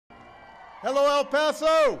Hello, El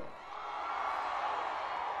Paso.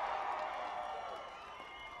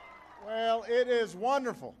 Well, it is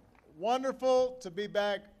wonderful, wonderful to be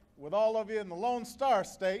back with all of you in the Lone Star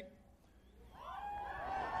State.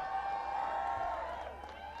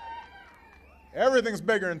 Everything's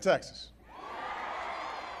bigger in Texas.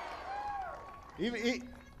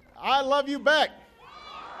 I love you back.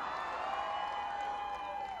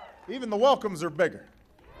 Even the welcomes are bigger.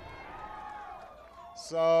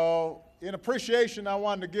 So, in appreciation, I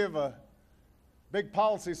wanted to give a big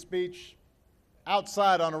policy speech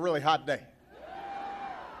outside on a really hot day.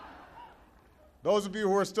 Those of you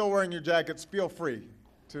who are still wearing your jackets, feel free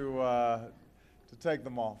to take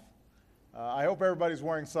them off. I hope everybody's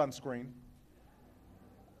wearing sunscreen.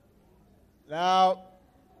 Now,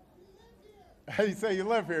 you say you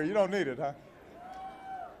live here, you don't need it, huh?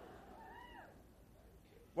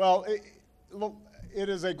 Well, it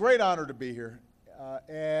is a great honor to be here,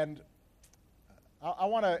 and I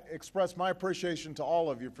want to express my appreciation to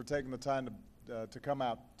all of you for taking the time to come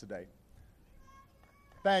out today.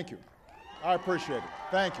 Thank you. I appreciate it.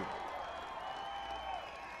 Thank you.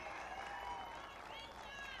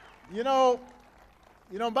 You know,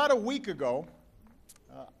 about a week ago,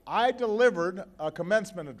 I delivered a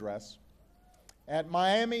commencement address at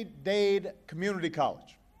Miami-Dade Community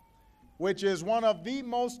College, which is one of the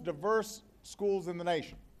most diverse schools in the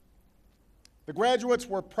nation. The graduates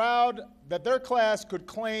were proud that their class could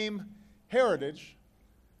claim heritage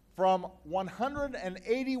from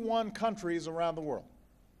 181 countries around the world.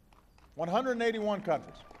 181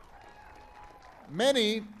 countries.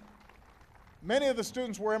 Many of the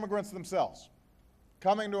students were immigrants themselves,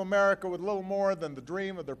 coming to America with little more than the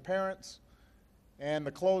dream of their parents and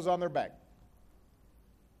the clothes on their back.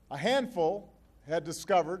 A handful had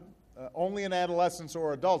discovered, only in adolescence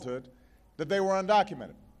or adulthood, that they were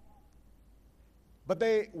undocumented. But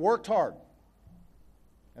they worked hard,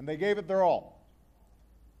 and they gave it their all.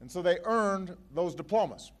 And so they earned those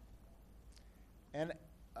diplomas. And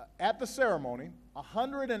at the ceremony,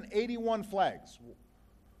 181 flags,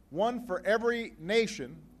 one for every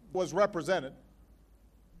nation was represented,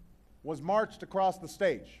 was marched across the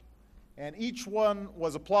stage. And each one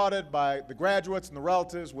was applauded by the graduates and the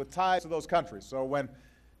relatives with ties to those countries. So when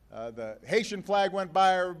the Haitian flag went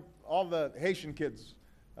by, all the Haitian kids,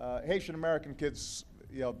 Haitian American kids,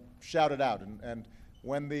 shouted out. And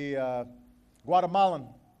when the Guatemalan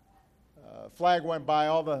flag went by,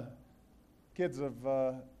 all the kids of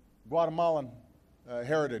Guatemalan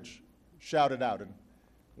heritage shouted out. And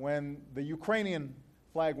when the Ukrainian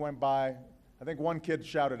flag went by, I think one kid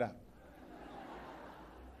shouted out.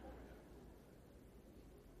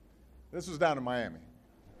 This was down in Miami.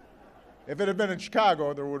 If it had been in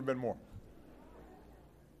Chicago, there would have been more.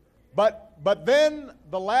 But then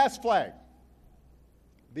the last flag,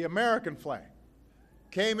 the American flag,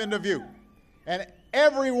 came into view. And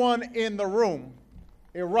everyone in the room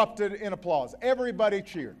erupted in applause. Everybody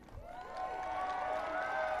cheered.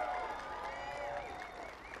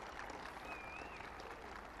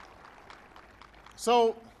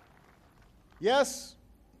 So, yes,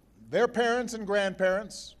 their parents and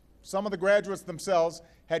grandparents, some of the graduates themselves,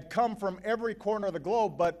 had come from every corner of the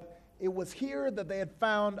globe, but it was here that they had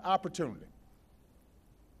found opportunity.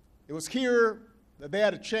 It was here that they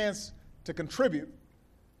had a chance to contribute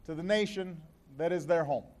to the nation that is their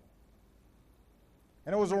home.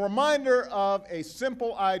 And it was a reminder of a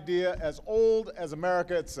simple idea as old as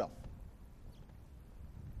America itself.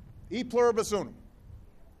 E pluribus unum.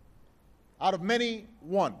 Out of many,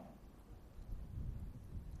 one.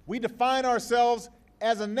 We define ourselves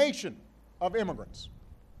as a nation of immigrants,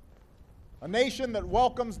 a nation that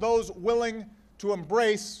welcomes those willing to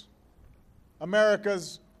embrace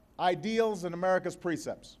America's ideals and America's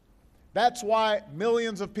precepts. That's why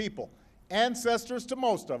millions of people, ancestors to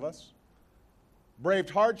most of us, braved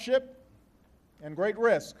hardship and great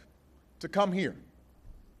risk to come here,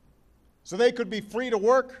 so they could be free to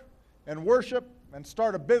work and worship and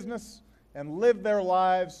start a business and live their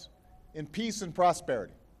lives in peace and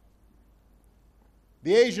prosperity.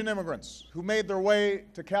 The Asian immigrants who made their way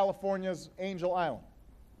to California's Angel Island.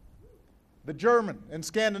 The German and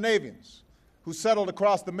Scandinavians who settled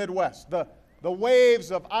across the Midwest. The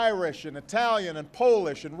waves of Irish and Italian and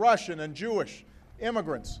Polish and Russian and Jewish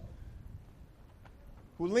immigrants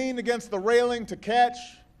who leaned against the railing to catch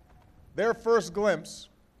their first glimpse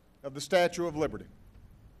of the Statue of Liberty.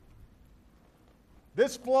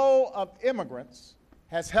 This flow of immigrants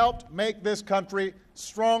has helped make this country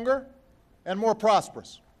stronger and more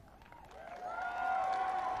prosperous.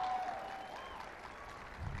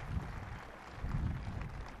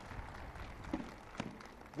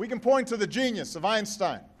 We can point to the genius of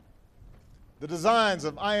Einstein, the designs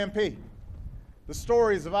of IMP, the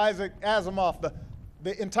stories of Isaac Asimov,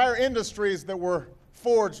 the entire industries that were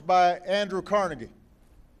forged by Andrew Carnegie.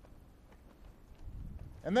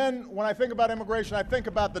 And then when I think about immigration, I think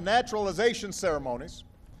about the naturalization ceremonies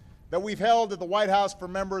that we've held at the White House for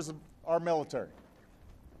members of our military.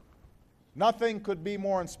 Nothing could be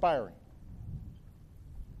more inspiring.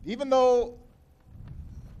 Even though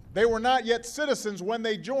they were not yet citizens, when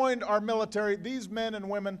they joined our military, these men and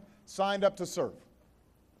women signed up to serve.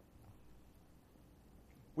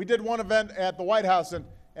 We did one event at the White House,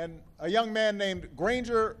 and a young man named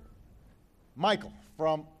Granger Michael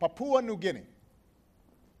from Papua New Guinea,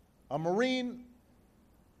 a Marine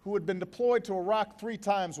who had been deployed to Iraq 3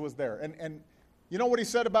 times, was there. And you know what he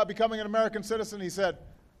said about becoming an American citizen? He said,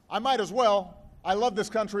 "I might as well. I love this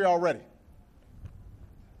country already."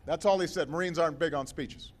 That's all he said. Marines aren't big on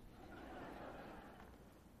speeches.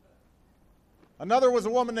 Another was a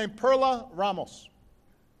woman named Perla Ramos,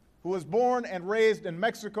 who was born and raised in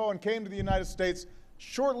Mexico and came to the United States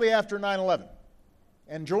shortly after 9/11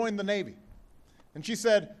 and joined the Navy. And she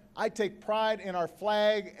said, "I take pride in our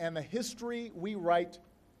flag and the history we write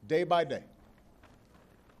day by day."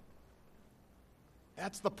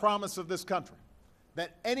 That's the promise of this country,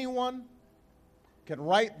 that anyone can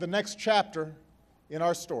write the next chapter in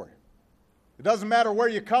our story. It doesn't matter where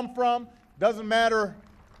you come from, doesn't matter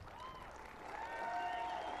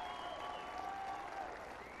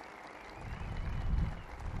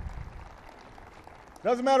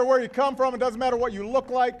where you come from, it doesn't matter what you look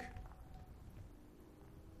like,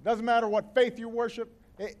 it doesn't matter what faith you worship.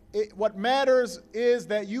 What matters is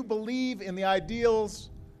that you believe in the ideals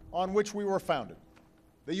on which we were founded,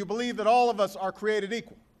 that you believe that all of us are created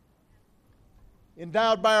equal,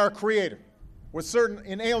 endowed by our Creator with certain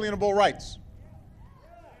inalienable rights,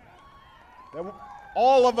 that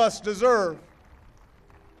all of us deserve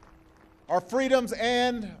our freedoms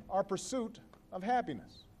and our pursuit of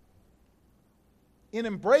happiness. In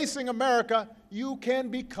embracing America, you can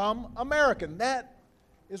become American. That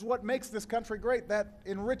is what makes this country great. That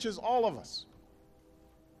enriches all of us.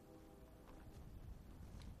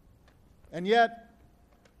 And yet,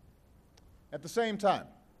 at the same time,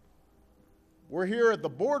 we're here at the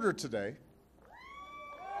border today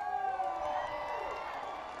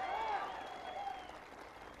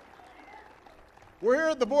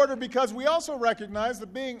because we also recognize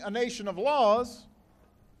that being a nation of laws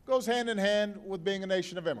goes hand in hand with being a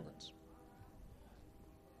nation of immigrants.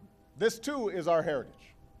 This too is our heritage.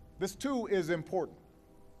 This too is important.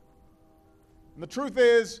 And the truth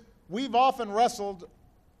is, we've often wrestled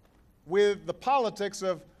with the politics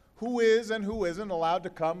of who is and who isn't allowed to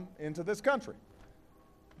come into this country.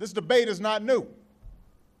 This debate is not new.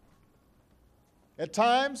 At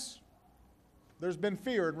times, there's been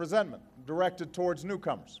fear and resentment directed towards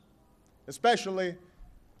newcomers, especially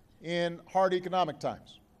in hard economic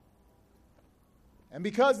times. And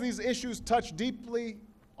because these issues touch deeply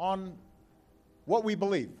on what we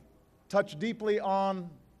believe, touch deeply on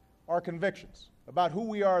our convictions about who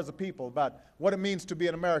we are as a people, about what it means to be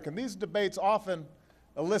an American, these debates often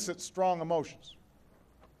elicit strong emotions.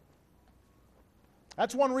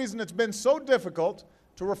 That's one reason it's been so difficult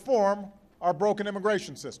to reform our broken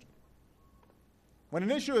immigration system. When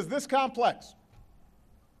an issue is this complex,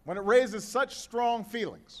 when it raises such strong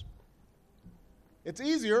feelings, it's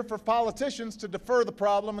easier for politicians to defer the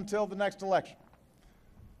problem until the next election.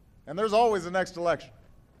 And there's always a next election.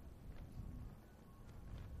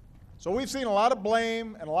 So we've seen a lot of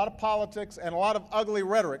blame and a lot of politics and a lot of ugly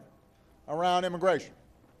rhetoric around immigration.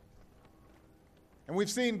 And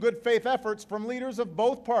we've seen good faith efforts from leaders of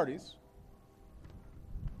both parties.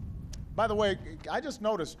 By the way, I just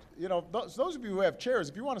noticed, those of you who have chairs,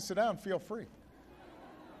 if you want to sit down, feel free.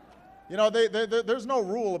 There's no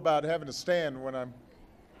rule about having to stand when I'm.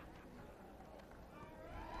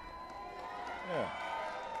 Yeah.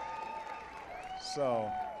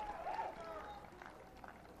 So.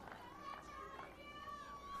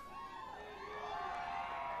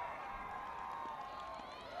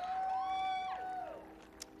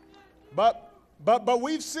 But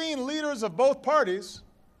we've seen leaders of both parties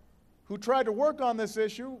who tried to work on this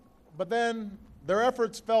issue, but then their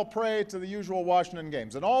efforts fell prey to the usual Washington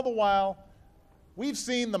games. And all the while, we've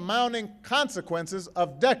seen the mounting consequences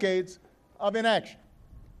of decades of inaction.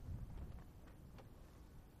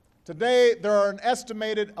 Today, there are an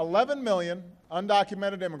estimated 11 million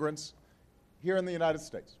undocumented immigrants here in the United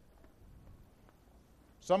States.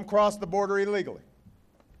 Some cross the border illegally.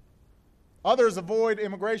 Others avoid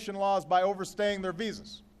immigration laws by overstaying their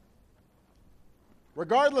visas.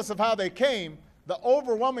 Regardless of how they came, the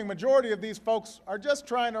overwhelming majority of these folks are just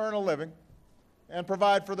trying to earn a living and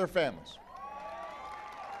provide for their families.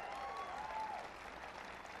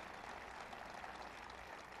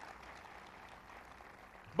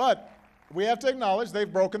 But we have to acknowledge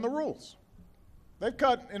they've broken the rules. They've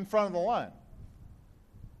cut in front of the line.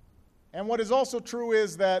 And what is also true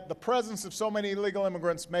is that the presence of so many illegal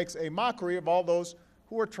immigrants makes a mockery of all those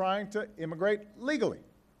who are trying to immigrate legally.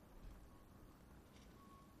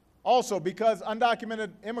 Also, because undocumented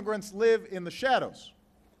immigrants live in the shadows,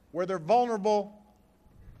 where they're vulnerable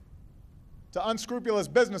to unscrupulous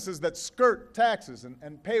businesses that skirt taxes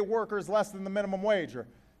and pay workers less than the minimum wage or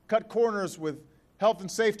cut corners with health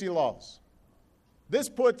and safety laws. This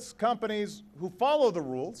puts companies who follow the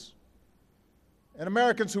rules and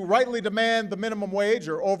Americans who rightly demand the minimum wage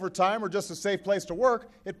or overtime or just a safe place to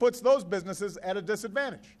work, it puts those businesses at a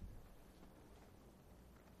disadvantage.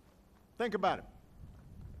 Think about it.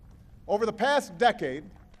 Over the past decade,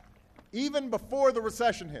 even before the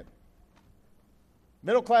recession hit,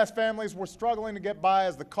 middle-class families were struggling to get by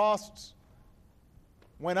as the costs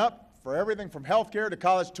went up for everything from health care to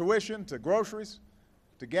college tuition to groceries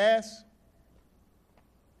to gas.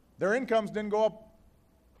 Their incomes didn't go up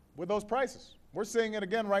with those prices. We're seeing it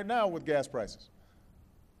again right now with gas prices.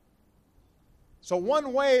 So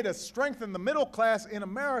one way to strengthen the middle class in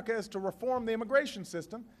America is to reform the immigration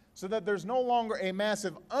system so that there's no longer a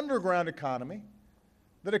massive underground economy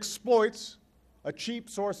that exploits a cheap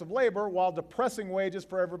source of labor while depressing wages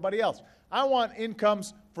for everybody else. I want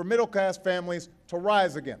incomes for middle-class families to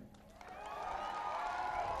rise again.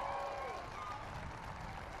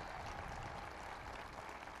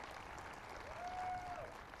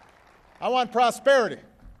 I want prosperity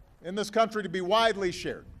in this country to be widely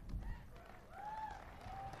shared.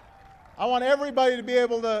 I want everybody to be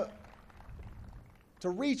able to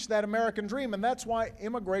reach that American dream, and that's why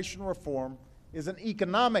immigration reform is an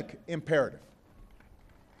economic imperative.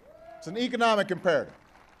 It's an economic imperative.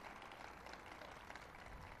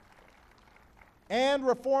 And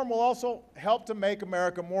reform will also help to make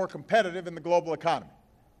America more competitive in the global economy.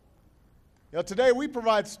 You know, today we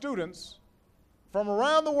provide students from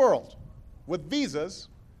around the world with visas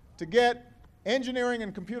to get engineering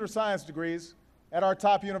and computer science degrees at our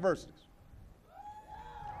top universities.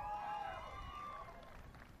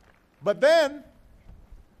 But then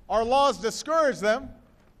our laws discourage them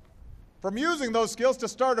from using those skills to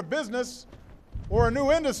start a business or a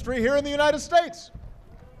new industry here in the United States.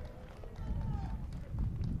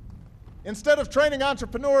 Instead of training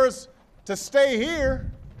entrepreneurs to stay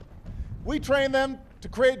here, we train them to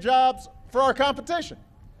create jobs for our competition.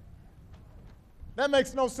 That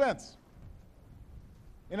makes no sense.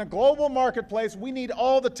 In a global marketplace, we need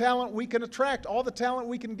all the talent we can attract, all the talent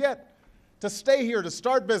we can get to stay here, to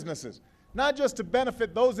start businesses, not just to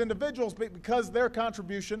benefit those individuals, but because their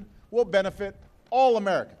contribution will benefit all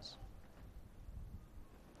Americans.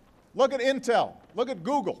 Look at Intel, look at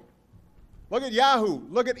Google, look at Yahoo,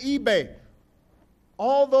 look at eBay.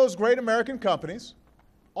 All those great American companies,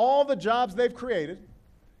 all the jobs they've created,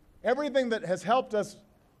 everything that has helped us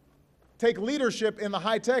take leadership in the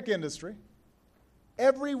high-tech industry,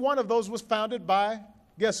 every one of those was founded by,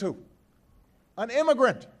 guess who? An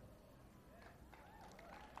immigrant.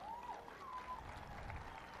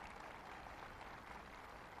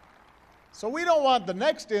 So we don't want the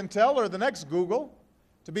next Intel or the next Google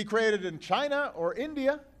to be created in China or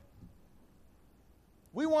India.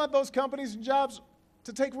 We want those companies and jobs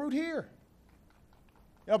to take root here.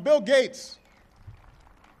 You know, Bill Gates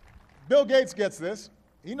gets this.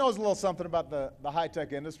 He knows a little something about the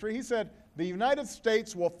high-tech industry. He said, the United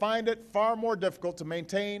States will find it far more difficult to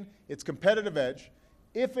maintain its competitive edge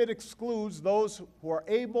if it excludes those who are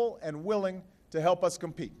able and willing to help us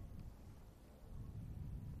compete.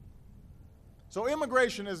 So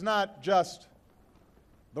immigration is not just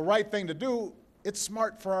the right thing to do, it's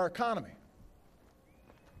smart for our economy.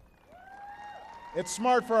 It's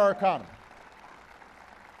smart for our economy.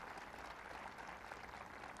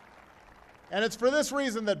 And it's for this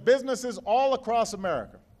reason that businesses all across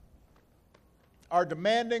America are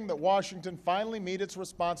demanding that Washington finally meet its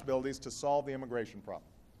responsibilities to solve the immigration problem.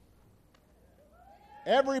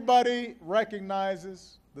 Everybody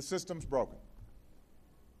recognizes the system's broken.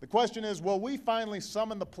 The question is, will we finally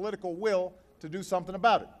summon the political will to do something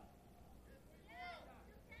about it?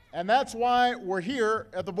 And that's why we're here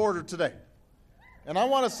at the border today. And I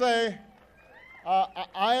want to say,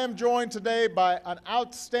 I am joined today by an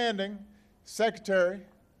outstanding Secretary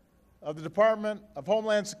of the Department of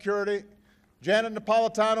Homeland Security, Janet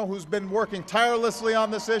Napolitano, who's been working tirelessly on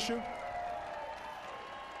this issue.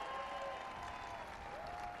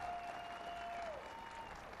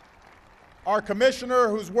 Our Commissioner,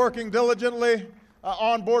 who's working diligently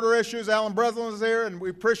on border issues, Alan Breslin, is here, and we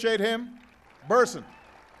appreciate him. Burson.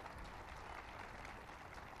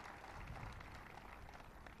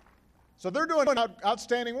 So they're doing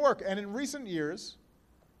outstanding work. And in recent years,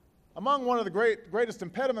 among one of the greatest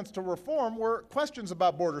impediments to reform were questions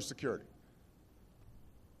about border security.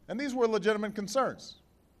 And these were legitimate concerns.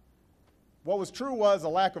 What was true was a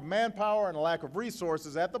lack of manpower and a lack of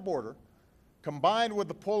resources at the border, combined with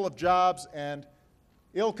the pull of jobs and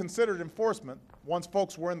ill-considered enforcement once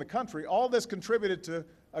folks were in the country. All this contributed to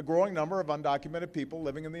a growing number of undocumented people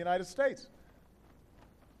living in the United States.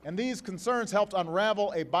 And these concerns helped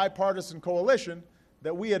unravel a bipartisan coalition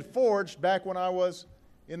that we had forged back when I was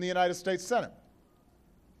in the United States Senate.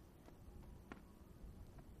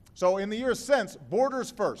 So in the years since, borders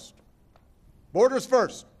first. Borders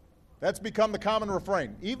first. That's become the common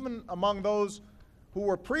refrain, even among those who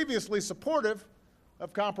were previously supportive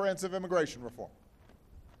of comprehensive immigration reform.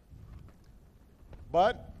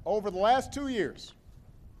 But over the last 2 years,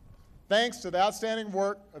 thanks to the outstanding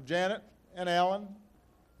work of Janet and Alan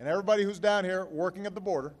and everybody who's down here working at the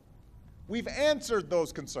border, we've answered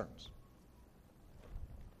those concerns.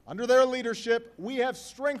 Under their leadership, we have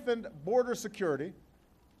strengthened border security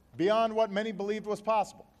beyond what many believed was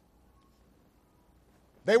possible.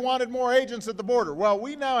 They wanted more agents at the border. Well,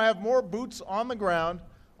 we now have more boots on the ground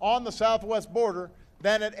on the southwest border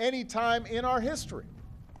than at any time in our history.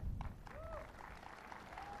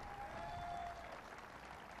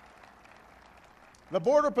 The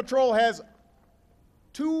Border Patrol has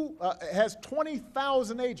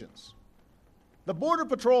 20,000 agents. The Border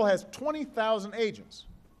Patrol has 20,000 agents,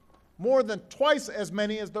 more than twice as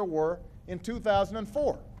many as there were in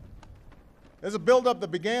 2004. There's a buildup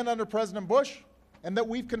that began under President Bush and that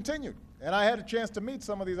we've continued. And I had a chance to meet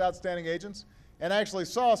some of these outstanding agents and actually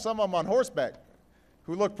saw some of them on horseback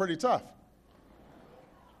who looked pretty tough.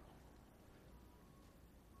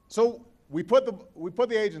 So we put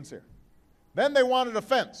the agents here. Then they wanted a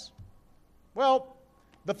fence. Well,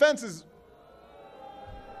 the fence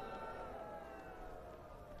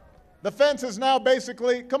is now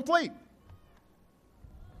basically complete.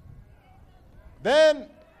 Then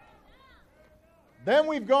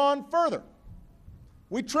we've gone further.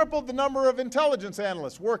 We tripled the number of intelligence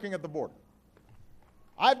analysts working at the border.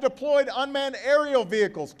 I've deployed unmanned aerial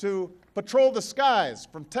vehicles to patrol the skies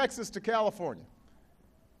from Texas to California.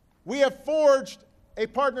 We have forged a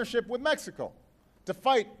partnership with Mexico to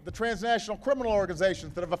fight the transnational criminal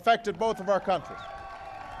organizations that have affected both of our countries.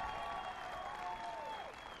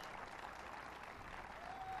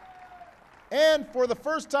 And for the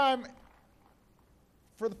first time,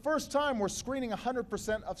 we're screening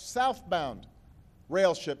 100% of southbound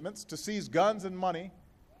rail shipments to seize guns and money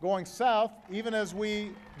going south, even as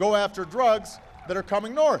we go after drugs that are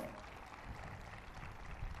coming north.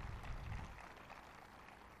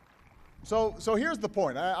 So here's the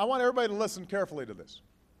point. I want everybody to listen carefully to this.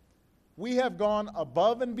 We have gone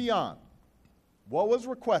above and beyond what was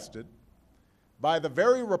requested by the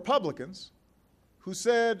very Republicans who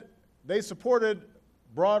said they supported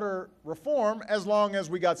broader reform as long as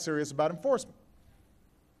we got serious about enforcement.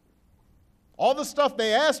 All the stuff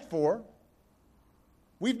they asked for,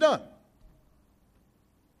 we've done.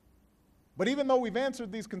 But even though we've answered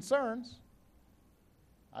these concerns,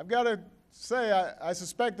 I've got to say I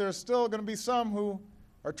suspect there's still going to be some who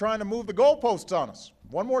are trying to move the goalposts on us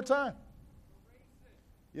one more time.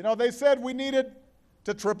 You know, they said we needed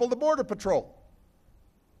to triple the Border Patrol.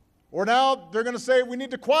 Or now they're going to say we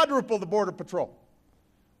need to quadruple the Border Patrol.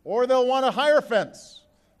 Or they'll want a higher fence.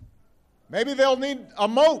 Maybe they'll need a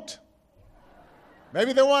moat.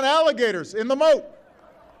 Maybe they want alligators in the moat.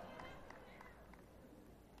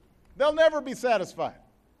 They'll never be satisfied.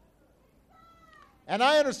 And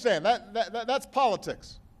I understand that's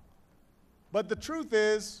politics. But the truth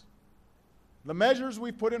is, the measures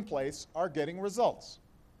we've put in place are getting results.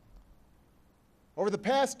 Over the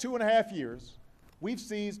past 2.5 years, we've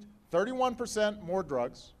seized 31% more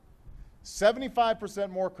drugs, 75%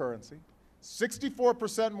 more currency,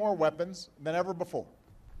 64% more weapons than ever before.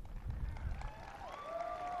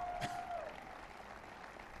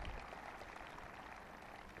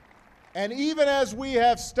 And even as we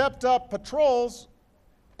have stepped up patrols,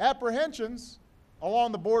 apprehensions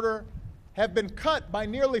along the border have been cut by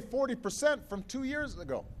nearly 40% from 2 years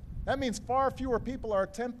ago. That means far fewer people are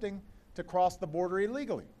attempting to cross the border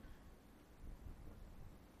illegally.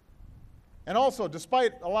 And also,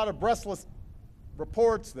 despite a lot of breathless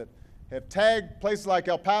reports that have tagged places like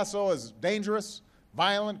El Paso as dangerous,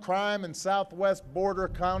 violent crime in southwest border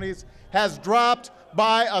counties has dropped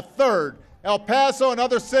by a third. El Paso and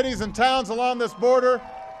other cities and towns along this border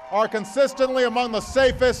are consistently among the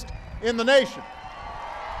safest in the nation.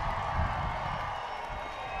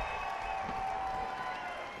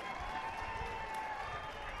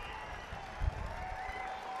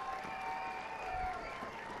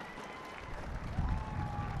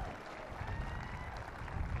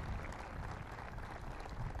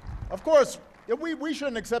 Of course, we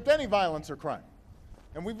shouldn't accept any violence or crime.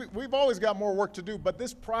 And we've always got more work to do, but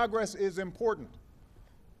this progress is important.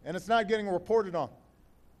 And it's not getting reported on.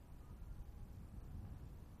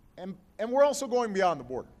 And we're also going beyond the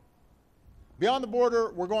border. Beyond the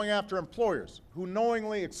border, we're going after employers who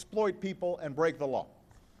knowingly exploit people and break the law.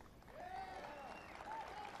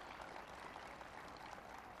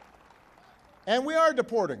 And we are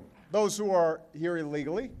deporting those who are here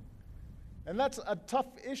illegally, and that's a tough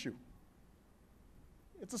issue.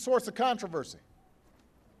 It's a source of controversy.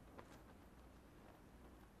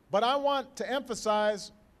 But I want to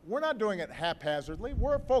emphasize, we're not doing it haphazardly.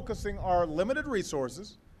 We're focusing our limited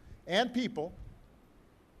resources and people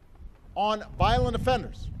on violent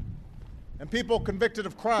offenders and people convicted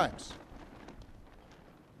of crimes.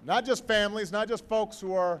 Not just families, not just folks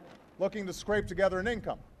who are looking to scrape together an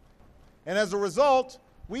income. And as a result,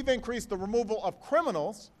 we've increased the removal of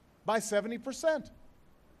criminals by 70%.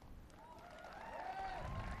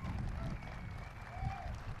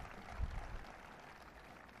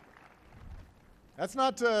 That's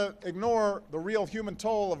not to ignore the real human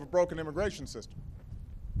toll of a broken immigration system.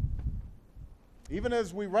 Even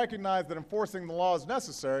as we recognize that enforcing the law is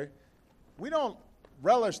necessary, we don't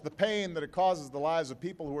relish the pain that it causes the lives of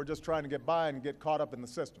people who are just trying to get by and get caught up in the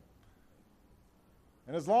system.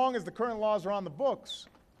 And as long as the current laws are on the books,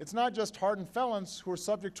 it's not just hardened felons who are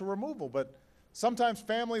subject to removal, but sometimes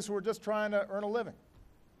families who are just trying to earn a living,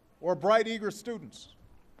 or bright, eager students,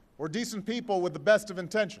 or decent people with the best of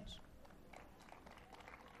intentions.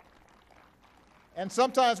 And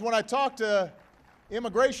sometimes when I talk to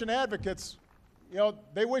immigration advocates,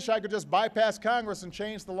 they wish I could just bypass Congress and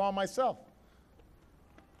change the law myself.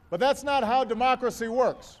 But that's not how democracy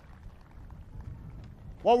works.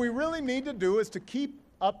 What we really need to do is to keep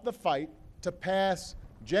up the fight to pass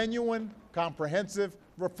genuine, comprehensive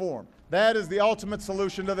reform. That is the ultimate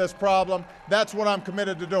solution to this problem. That's what I'm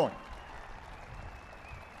committed to doing.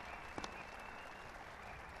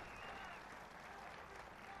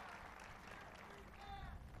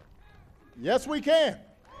 Yes, we can.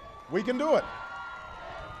 We can do it.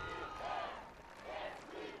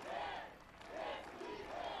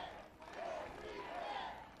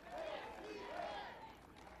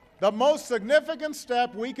 The most significant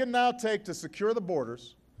step we can now take to secure the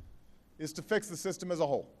borders is to fix the system as a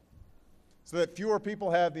whole, so that fewer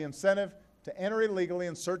people have the incentive to enter illegally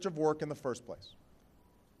in search of work in the first place.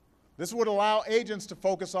 This would allow agents to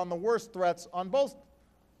focus on the worst threats on both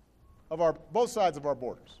sides of our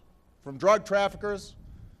borders, from drug traffickers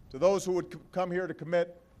to those who would come here to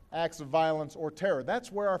commit acts of violence or terror.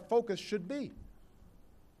 That's where our focus should be.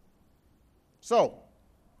 So,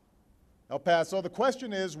 El Paso, the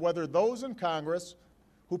question is whether those in Congress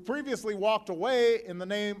who previously walked away in the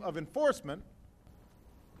name of enforcement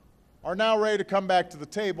are now ready to come back to the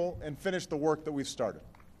table and finish the work that we've started.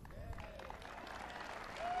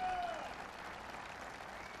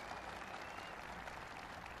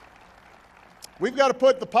 We've got to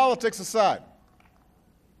put the politics aside.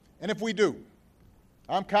 And if we do,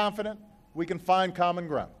 I'm confident we can find common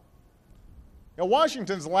ground.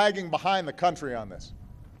 Washington's lagging behind the country on this.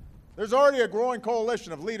 There's already a growing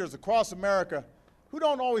coalition of leaders across America who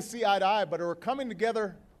don't always see eye to eye, but are coming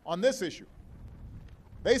together on this issue.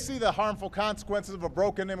 They see the harmful consequences of a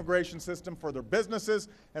broken immigration system for their businesses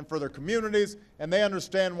and for their communities, and they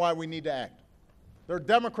understand why we need to act. There are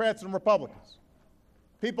Democrats and Republicans.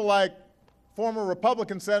 People like former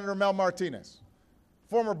Republican Senator Mel Martinez,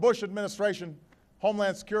 former Bush administration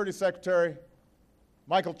Homeland Security Secretary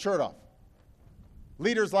Michael Chertoff,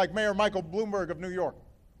 leaders like Mayor Michael Bloomberg of New York,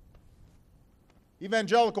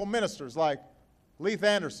 evangelical ministers like Leith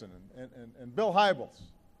Anderson and Bill Hybels,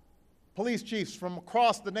 police chiefs from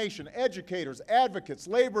across the nation, educators, advocates,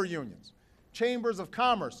 labor unions, chambers of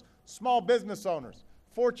commerce, small business owners,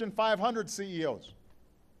 Fortune 500 CEOs.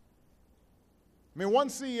 One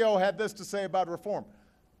CEO had this to say about reform: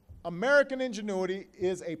 American ingenuity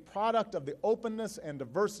is a product of the openness and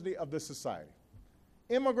diversity of this society.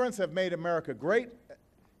 Immigrants have made America great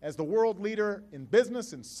as the world leader in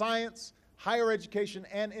business, in science, higher education,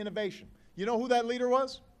 and innovation. You know who that leader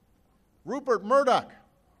was? Rupert Murdoch,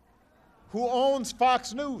 who owns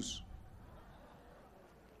Fox News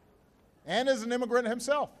and is an immigrant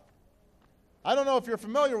himself. I don't know if you're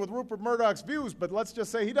familiar with Rupert Murdoch's views, but let's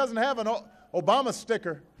just say he doesn't have an Obama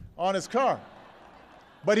sticker on his car.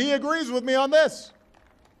 But he agrees with me on this.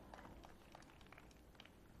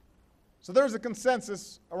 So there's a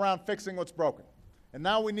consensus around fixing what's broken. And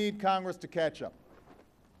now we need Congress to catch up.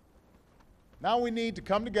 Now we need to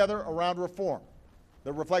come together around reform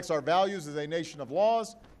that reflects our values as a nation of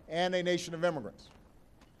laws and a nation of immigrants.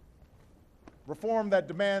 reform that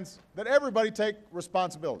demands that everybody take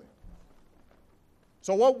responsibility.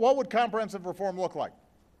 So what would comprehensive reform look like?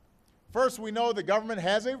 First, we know the government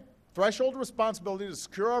has a threshold responsibility to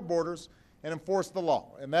secure our borders and enforce the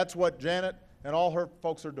law, and that's what Janet and all her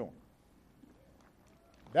folks are doing.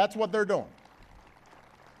 That's what they're doing.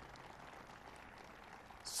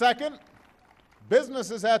 Second,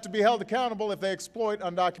 businesses have to be held accountable if they exploit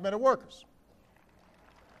undocumented workers.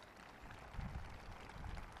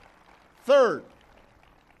 Third,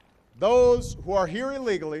 those who are here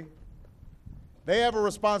illegally, they have a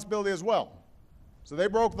responsibility as well. So they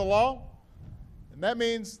broke the law, and that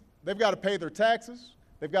means they've got to pay their taxes,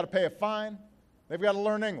 they've got to pay a fine, they've got to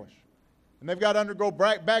learn English, and they've got to undergo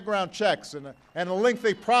background checks and a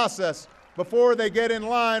lengthy process before they get in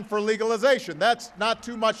line for legalization. That's not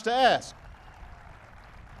too much to ask.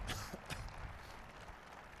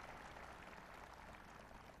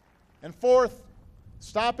 And fourth,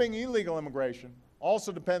 stopping illegal immigration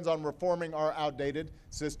also depends on reforming our outdated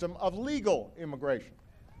system of legal immigration.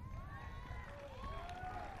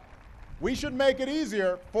 We should make it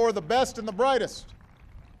easier for the best and the brightest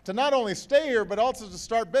to not only stay here, but also to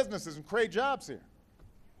start businesses and create jobs here.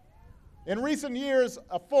 In recent years,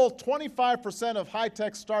 a full 25% of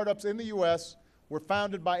high-tech startups in the U.S. were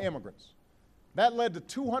founded by immigrants. That led to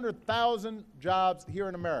 200,000 jobs here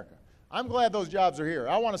in America. I'm glad those jobs are here.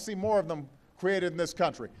 I want to see more of them created in this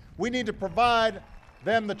country. We need to provide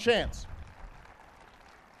them the chance.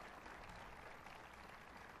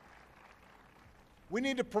 We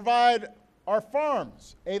need to provide our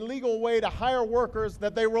farms a legal way to hire workers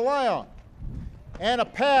that they rely on, and a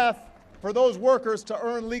path for those workers to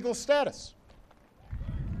earn legal status.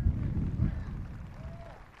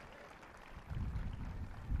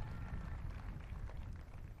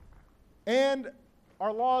 And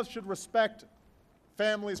our laws should respect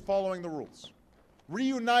families following the rules,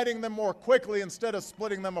 reuniting them more quickly instead of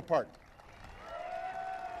splitting them apart.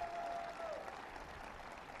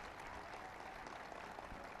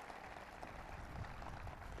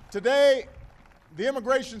 Today, the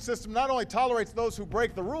immigration system not only tolerates those who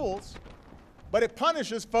break the rules, but it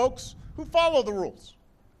punishes folks who follow the rules.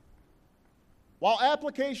 While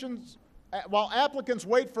applicants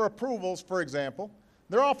wait for approvals, for example,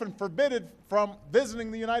 they're often forbidden from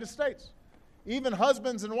visiting the United States. Even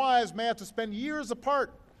husbands and wives may have to spend years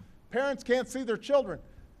apart. Parents can't see their children.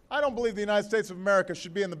 I don't believe the United States of America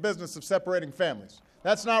should be in the business of separating families.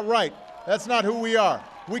 That's not right. That's not who we are.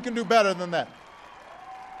 We can do better than that.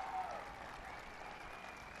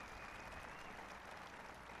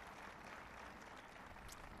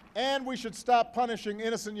 And we should stop punishing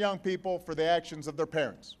innocent young people for the actions of their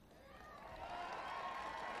parents.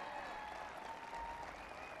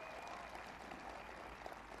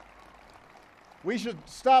 We should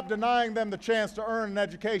stop denying them the chance to earn an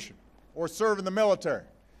education or serve in the military.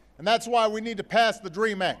 And that's why we need to pass the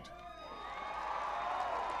DREAM Act.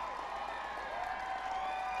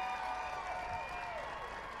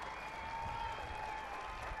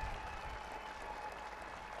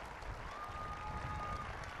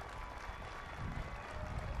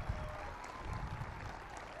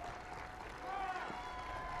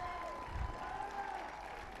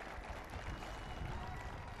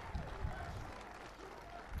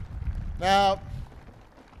 Now,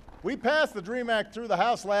 we passed the DREAM Act through the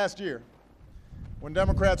House last year when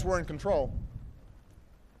Democrats were in control.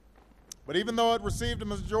 But even though it received a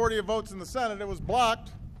majority of votes in the Senate, it was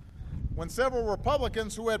blocked when several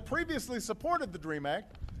Republicans who had previously supported the DREAM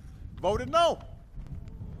Act voted no.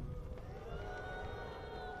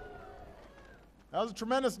 That was a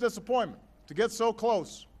tremendous disappointment to get so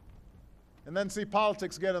close and then see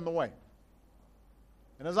politics get in the way.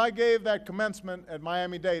 And as I gave that commencement at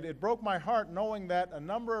Miami-Dade, it broke my heart knowing that a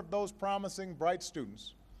number of those promising, bright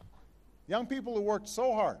students, young people who worked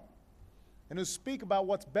so hard and who speak about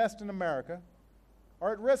what's best in America,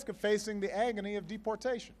 are at risk of facing the agony of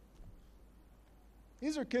deportation.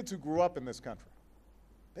 These are kids who grew up in this country.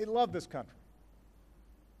 They love this country.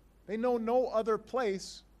 They know no other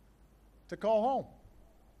place to call home.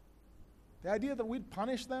 The idea that we'd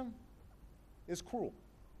punish them is cruel.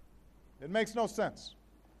 It makes no sense.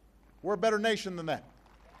 We're a better nation than that.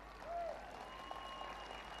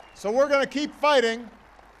 So we're going to keep fighting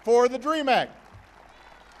for the DREAM Act.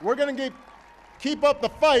 We're going to keep up the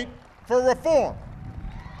fight for reform.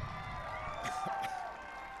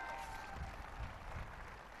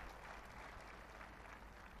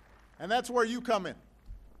 And that's where you come in.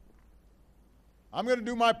 I'm going to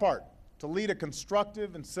do my part to lead a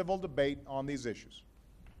constructive and civil debate on these issues.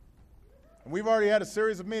 And we've already had a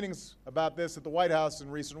series of meetings about this at the White House in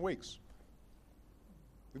recent weeks.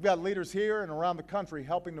 We've got leaders here and around the country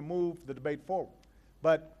helping to move the debate forward.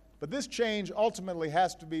 But this change ultimately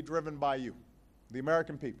has to be driven by you, the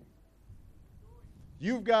American people.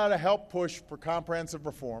 You've got to help push for comprehensive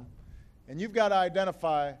reform, and you've got to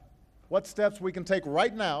identify what steps we can take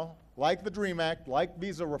right now, like the DREAM Act, like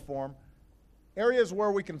visa reform, areas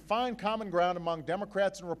where we can find common ground among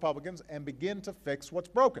Democrats and Republicans and begin to fix what's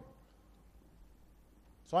broken.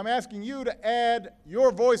 So I'm asking you to add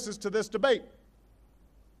your voices to this debate.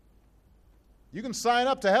 You can sign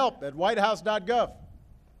up to help at whitehouse.gov.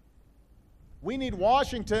 We need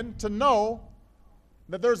Washington to know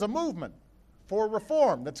that there's a movement for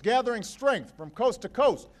reform that's gathering strength from coast to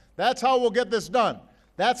coast. That's how we'll get this done.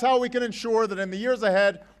 That's how we can ensure that in the years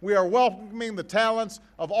ahead we are welcoming the talents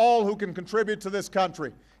of all who can contribute to this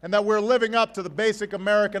country, and that we're living up to the basic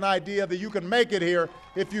American idea that you can make it here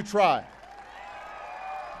if you try.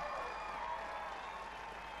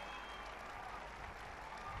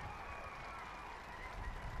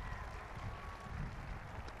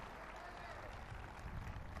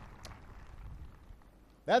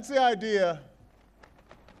 That's the idea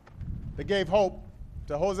that gave hope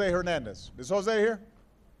to Jose Hernandez. Is Jose here?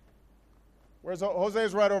 Where's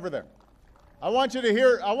Jose's right over there. I want you to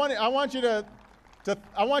hear, I want you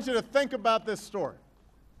to think about this story.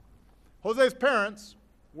 Jose's parents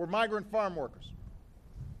were migrant farm workers.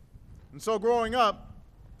 And so growing up,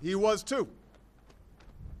 he was too.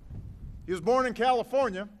 He was born in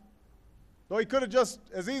California, though he could have just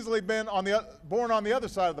as easily been born on the other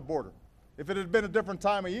side of the border if it had been a different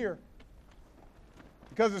time of year,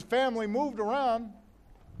 because his family moved around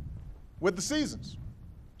with the seasons.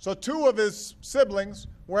 So two of his siblings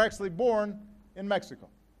were actually born in Mexico.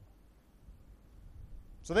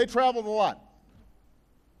 So they traveled a lot.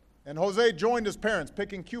 And Jose joined his parents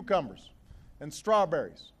picking cucumbers and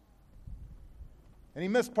strawberries. And he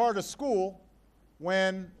missed part of school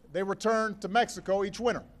when they returned to Mexico each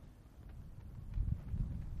winter.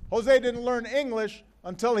 Jose didn't learn English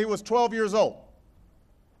until he was 12 years old.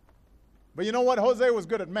 But you know what? Jose was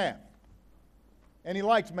good at math. And he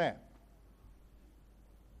liked math.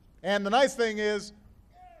 And the nice thing is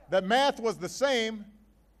that math was the same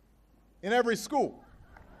in every school.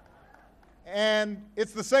 And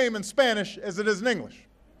it's the same in Spanish as it is in English.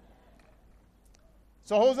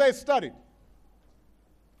 So Jose studied.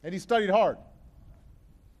 And he studied hard.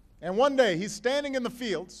 And one day he's standing in the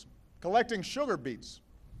fields collecting sugar beets.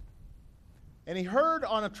 And he heard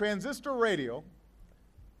on a transistor radio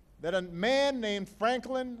that a man named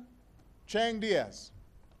Franklin Chang Diaz,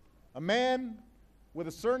 a man with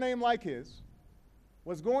a surname like his,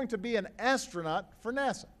 was going to be an astronaut for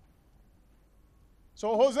NASA.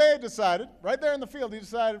 So Jose decided, right there in the field, he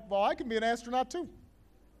decided, well, I can be an astronaut too.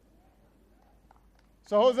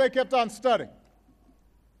 So Jose kept on studying.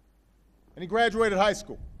 And he graduated high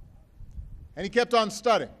school. And he kept on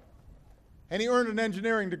studying. And he earned an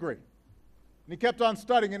engineering degree. And he kept on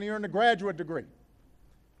studying, and he earned a graduate degree.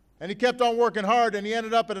 And he kept on working hard, and he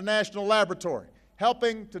ended up at a national laboratory,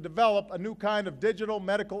 helping to develop a new kind of digital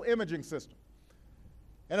medical imaging system.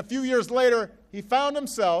 And a few years later, he found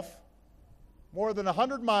himself more than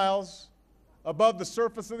 100 miles above the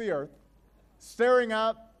surface of the Earth, staring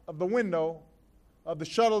out of the window of the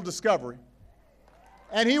shuttle Discovery.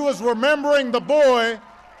 And he was remembering the boy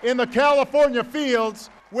in the California fields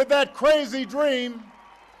with that crazy dream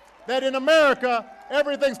that in America,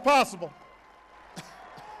 everything's possible.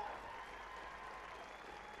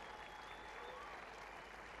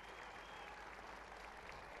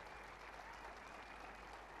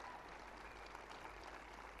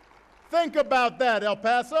 Think about that, El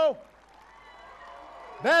Paso.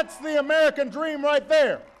 That's the American dream right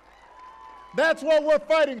there. That's what we're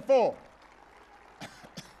fighting for.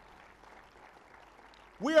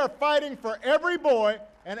 We are fighting for every boy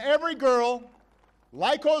and every girl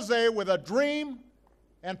like Jose with a dream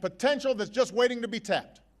and potential that's just waiting to be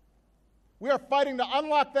tapped. We are fighting to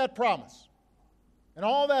unlock that promise. And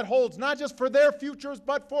all that holds not just for their futures,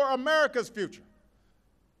 but for America's future.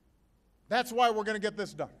 That's why we're going to get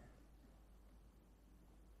this done.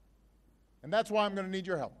 And that's why I'm going to need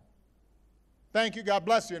your help. Thank you. God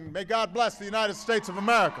bless you. And may God bless the United States of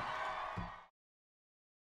America.